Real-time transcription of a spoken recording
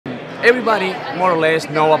Everybody more or less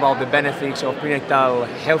know about the benefits of prenatal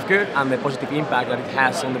healthcare and the positive impact that it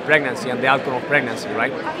has on the pregnancy and the outcome of pregnancy,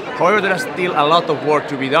 right? However, there is still a lot of work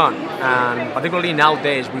to be done, and particularly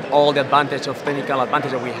nowadays with all the technical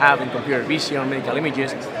advantage that we have in computer vision, medical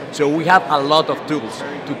images, so we have a lot of tools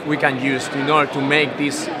we can use in order to make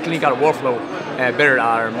this clinical workflow better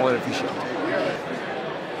and more efficient.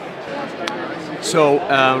 So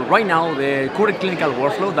right now, the current clinical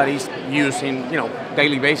workflow that is used in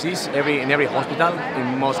daily basis in every hospital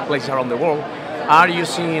in most places around the world are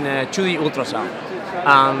using 2D ultrasound,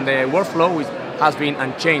 and the workflow has been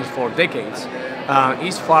unchanged for decades.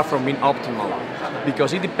 Is far from being optimal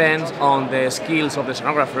because it depends on the skills of the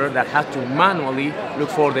sonographer that has to manually look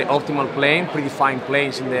for the optimal plane, predefined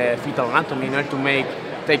planes in the fetal anatomy in order to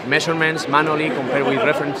take measurements manually, compare with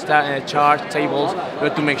reference charts, tables,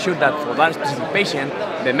 to make sure that for that specific patient,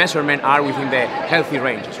 the measurements are within the healthy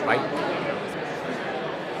ranges, right?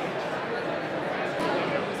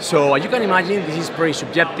 So as you can imagine, this is pretty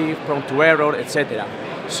subjective, prone to error, etc.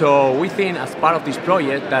 So we think as part of this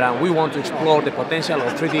project that we want to explore the potential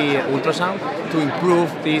of 3D ultrasound to improve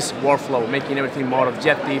this workflow, making everything more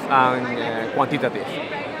objective and quantitative.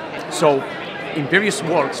 So in previous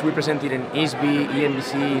works, we presented in ISB,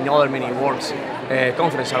 EMBC, in other many works,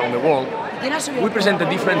 conferences around the world, we presented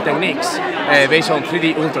different techniques based on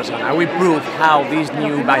 3D ultrasound, and we proved how these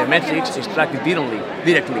new biometrics extracted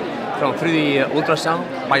directly from 3D ultrasound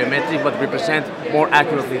biometrics, but represent more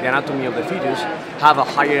accurately the anatomy of the fetus, have a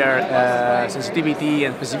higher sensitivity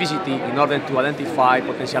and specificity in order to identify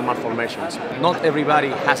potential malformations. Not everybody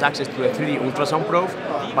has access to a 3D ultrasound probe,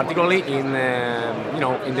 particularly in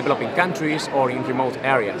developing countries or in remote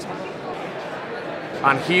areas.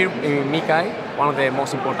 And here in MICAI, one of the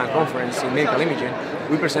most important conferences in medical imaging,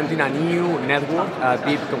 we presented a new network, a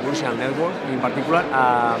deep convolutional network, in particular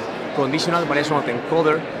a conditional variational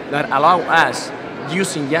encoder that allow us,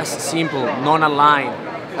 using just simple non-aligned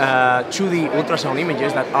 2D ultrasound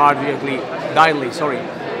images that are directly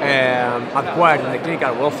acquired in the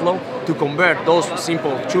clinical workflow, to convert those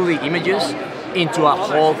simple 2D images into a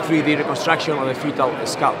whole 3D reconstruction of the fetal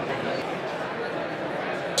scalp.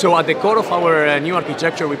 So at the core of our new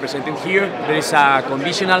architecture we presented here, there is a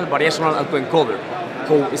conditional variational autoencoder,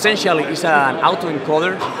 who essentially is an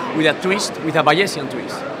autoencoder with a twist, with a Bayesian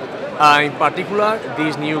twist. In particular,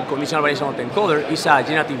 this new conditional variational autoencoder is a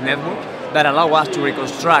generative network that allows us to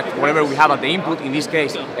reconstruct whatever we have at the input, in this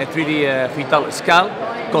case a 3D fetal scalp,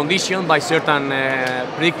 conditioned by certain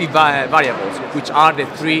predictive variables, which are the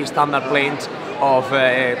three standard planes of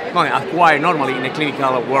acquired normally in a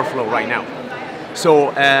clinical workflow right now.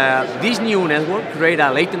 So this new network creates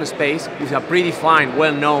a latent space with a predefined,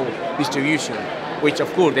 well-known distribution, which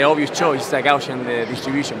of course the obvious choice is a Gaussian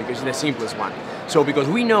distribution because it's the simplest one. So because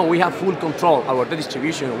we know we have full control over the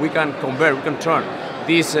distribution, we can turn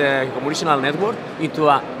this convolutional network into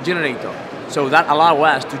a generator. So that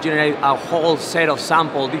allows us to generate a whole set of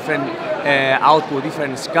sample, different output,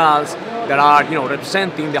 different scales that are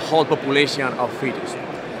representing the whole population of fetus.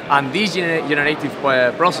 And this generative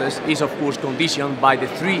process is, of course, conditioned by the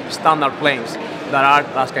three standard planes that are,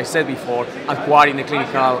 as I said before, acquired in the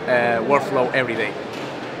clinical workflow every day.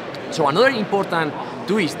 So another important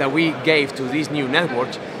twist that we gave to these new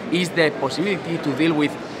networks is the possibility to deal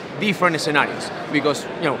with different scenarios. Because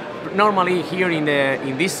normally here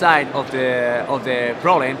in this side of the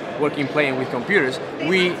problem, playing with computers,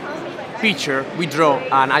 we draw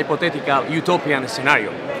an hypothetical utopian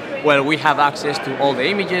scenario, where we have access to all the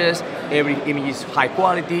images, every image is high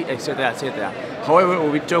quality, etc., etc. However,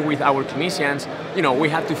 when we talk with our clinicians, we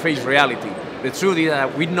have to face reality. The truth is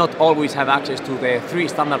that we not always have access to the three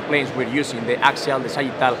standard planes we're using, the axial, the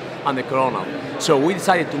sagittal, and the coronal. So we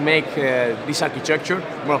decided to make this architecture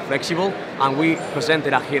more flexible, and we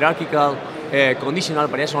presented a hierarchical conditional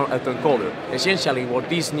variational autoencoder. Essentially, what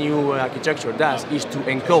this new architecture does is to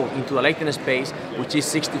encode into a latent space, which is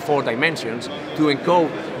 64 dimensions, to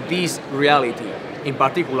encode this reality, in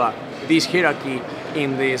particular, this hierarchy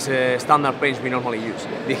in these standard planes we normally use.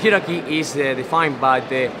 The hierarchy is defined by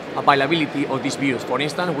the availability of these views. For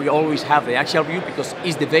instance, we always have the axial view because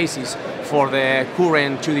it's the basis for the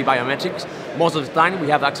current 2D biometrics. Most of the time we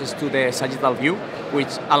have access to the sagittal view, which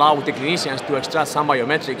allows the clinicians to extract some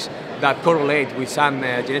biometrics that correlate with some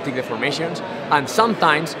genetic deformations. And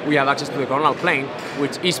sometimes we have access to the coronal plane,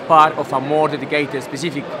 which is part of a more dedicated,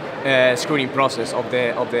 specific screening process of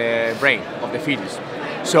the brain, of the fetus.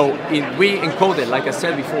 So we encoded, like I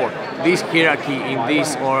said before, this hierarchy in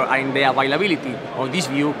this or in the availability of this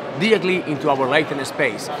view directly into our latent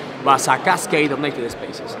space, but as a cascade of native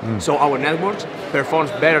spaces. So our network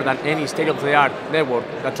performs better than any state-of-the-art network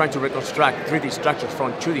that trying to reconstruct 3D structures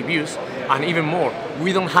from 2D views, and even more,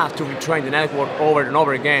 we don't have to retrain the network over and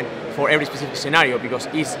over again for every specific scenario because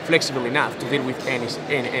it's flexible enough to deal with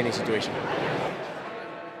any situation.